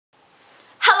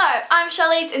I'm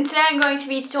Charly and today I'm going to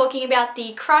be talking about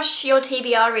the Crush Your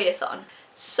TBR Read-a-thon.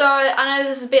 So I know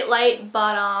this is a bit late,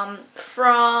 but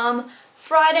from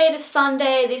Friday to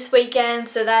Sunday this weekend,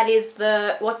 so that is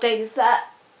what date is that?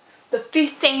 The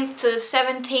 15th to the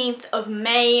 17th of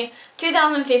May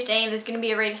 2015, there's going to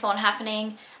be a read-a-thon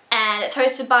happening, and it's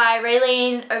hosted by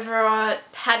Raylene over at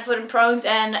Hadfoot and Prongs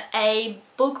and a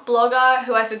book blogger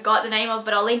who I forgot the name of,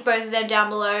 but I'll link both of them down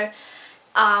below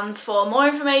for more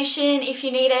information if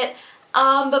you need it.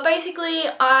 But basically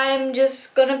I'm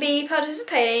just gonna be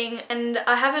participating, and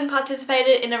I haven't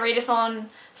participated in a read-a-thon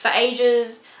for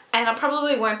ages, and I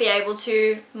probably won't be able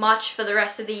to much for the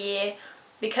rest of the year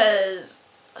because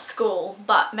school,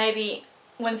 but maybe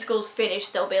when school's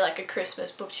finished there'll be like a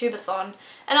Christmas booktube-a-thon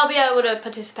and I'll be able to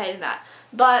participate in that.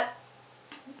 But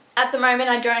at the moment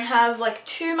I don't have like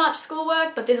too much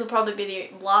schoolwork, but this will probably be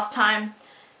the last time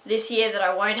this year that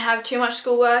I won't have too much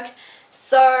schoolwork.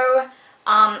 So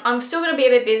I'm still going to be a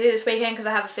bit busy this weekend because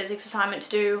I have a physics assignment to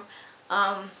do.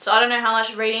 So I don't know how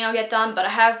much reading I'll get done, but I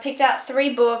have picked out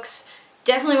 3 books.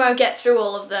 Definitely won't get through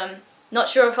all of them. Not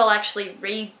sure if I'll actually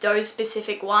read those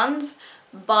specific ones,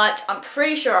 but I'm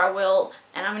pretty sure I will,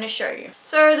 and I'm going to show you.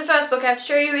 So the first book I have to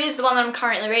show you is the one that I'm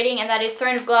currently reading, and that is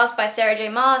Throne of Glass by Sarah J.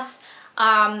 Maas.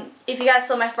 If you guys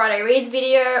saw my Friday Reads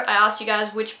video, I asked you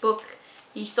guys which book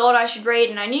you thought I should read,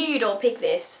 and I knew you'd all pick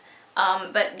this.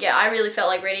 But yeah, I really felt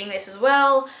like reading this as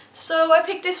well, so I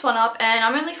picked this one up, and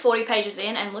I'm only 40 pages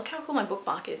in, and look how cool my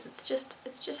bookmark is. It's just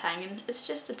hanging. It's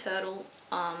just a turtle.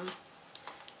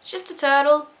 It's just a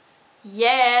turtle.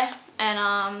 Yeah, and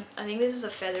I think this is a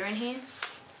feather in here.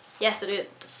 Yes, it is.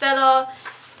 It's a feather,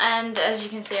 and as you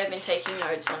can see, I've been taking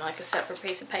notes on like a separate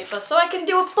piece of paper so I can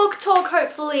do a book talk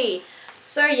hopefully.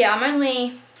 So yeah, I'm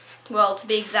only, well, to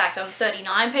be exact, I'm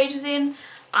 39 pages in.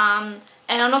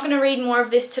 And I'm not going to read more of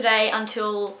this today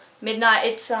until midnight.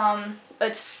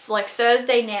 It's like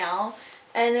Thursday now,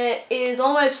 and it is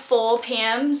almost 4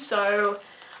 PM, so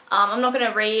I'm not going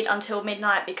to read until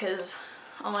midnight because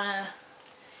I want to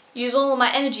use all of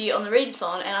my energy on the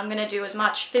read-a-thon, and I'm going to do as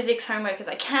much physics homework as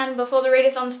I can before the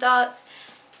read-a-thon starts.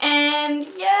 And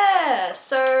yeah,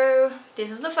 so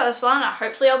this is the first one.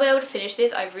 Hopefully I'll be able to finish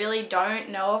this. I really don't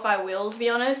know if I will, to be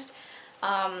honest.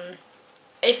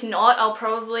 If not,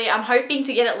 I'm hoping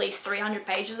to get at least 300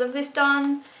 pages of this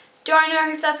done. Don't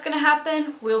know if that's going to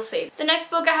happen. We'll see. The next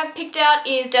book I have picked out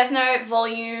is Death Note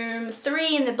Volume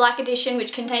 3 in the Black Edition,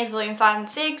 which contains Volume 5 and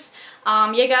 6.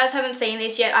 You guys haven't seen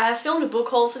this yet. I have filmed a book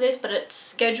haul for this, but it's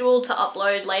scheduled to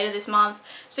upload later this month.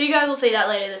 So you guys will see that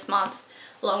later this month,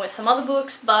 along with some other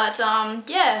books. But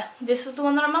yeah, this is the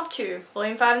one that I'm up to,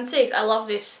 Volume 5 and 6. I love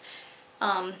this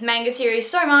manga series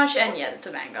so much, and yeah, it's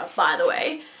a manga, by the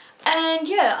way. And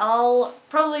yeah, I'll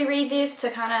probably read this to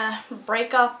kind of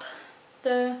break up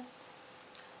the,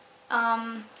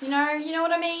 you know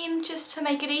what I mean? Just to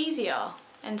make it easier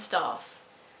and stuff.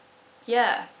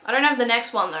 Yeah, I don't have the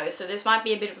next one though, so this might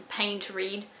be a bit of a pain to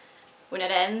read when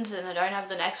it ends and I don't have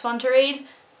the next one to read,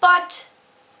 but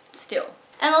still.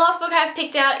 And the last book I have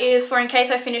picked out is For In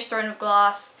Case I Finish Throne of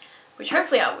Glass, which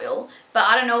hopefully I will, but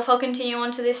I don't know if I'll continue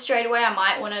on to this straight away. I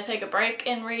might want to take a break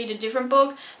and read a different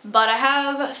book, but I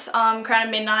have Crown of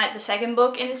Midnight, the second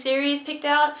book in the series, picked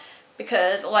out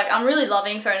because like I'm really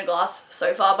loving Throne of Glass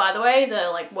so far, by the way. The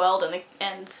like world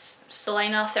and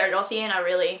Selena Saradossian, I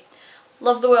really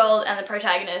love the world and the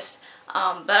protagonist,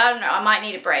 but I don't know, I might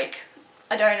need a break.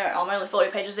 I don't know, I'm only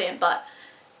 40 pages in, but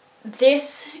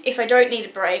this, if I don't need a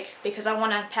break, because I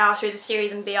want to power through the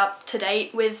series and be up to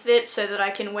date with it so that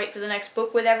I can wait for the next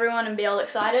book with everyone and be all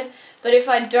excited. But if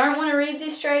I don't want to read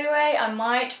this straight away, I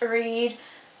might read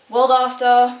World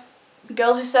After,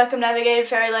 Girl Who Circumnavigated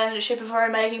Fairyland, A Ship of Horror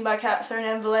Making by Catherine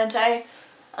M. Valente,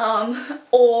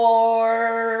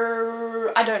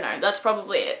 or I don't know, that's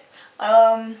probably it.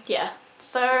 Yeah,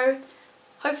 so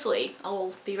hopefully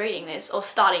I'll be reading this or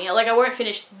starting it. Like I won't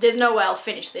finish, there's no way I'll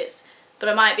finish this, but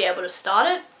I might be able to start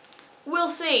it. We'll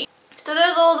see. So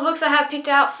those are all the books I have picked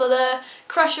out for the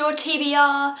Crush Your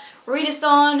TBR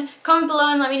Read-a-thon. Comment below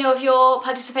and let me know if you're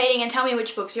participating and tell me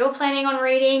which books you're planning on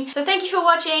reading. So thank you for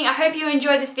watching. I hope you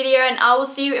enjoyed this video, and I will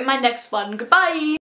see you in my next one. Goodbye!